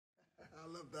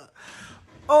love that.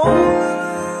 Oh.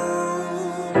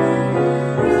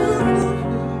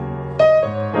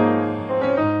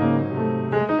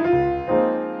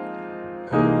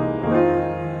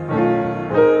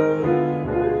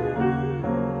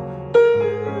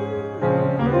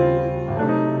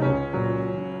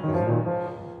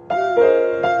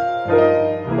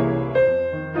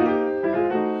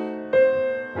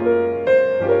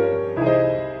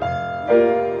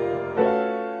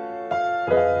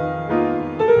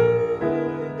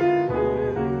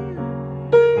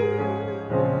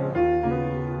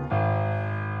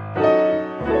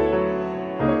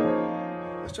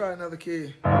 Let's try another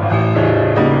key. Oh.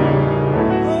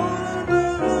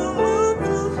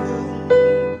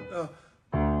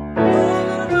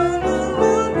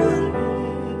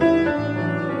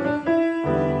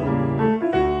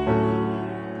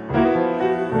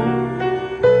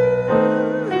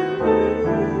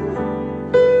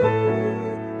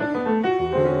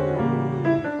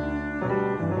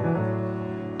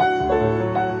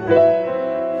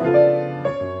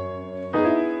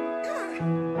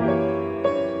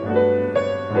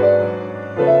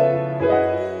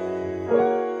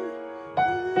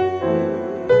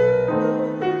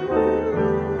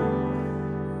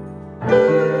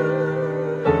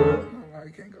 You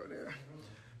can't go there.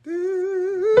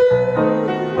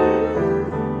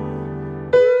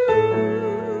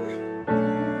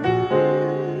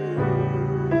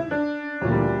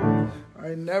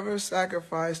 I never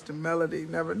sacrifice the melody.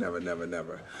 Never, never, never,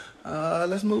 never.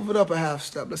 Let's move it up a half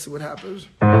step. Let's see what happens.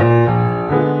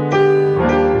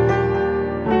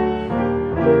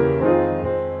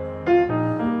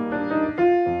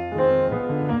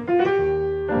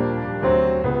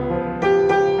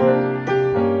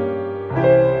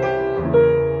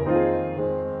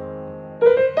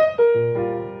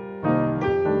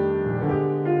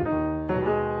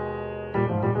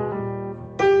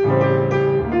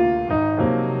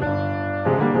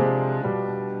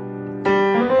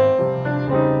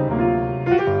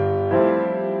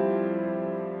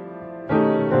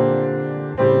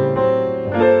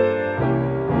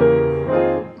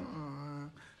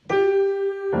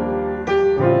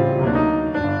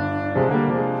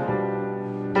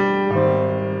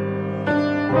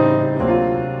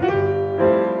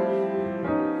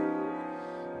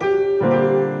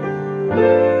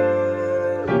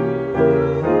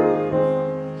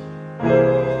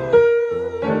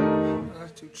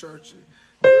 That's too churchy.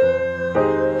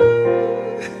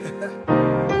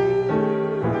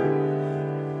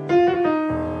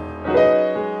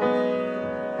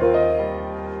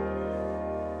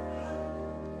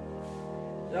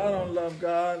 Y'all don't love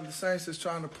God. The saints is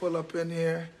trying to pull up in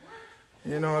here.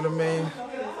 You know what I mean?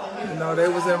 You know, they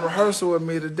was in rehearsal with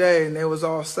me today, and they was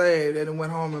all saved. They done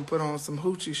went home and put on some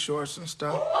hoochie shorts and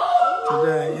stuff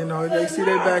today. You know, they see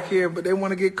they back here, but they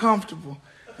want to get comfortable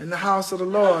in the house of the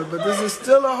Lord. But this is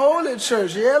still a holy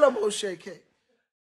church. Yellow shake.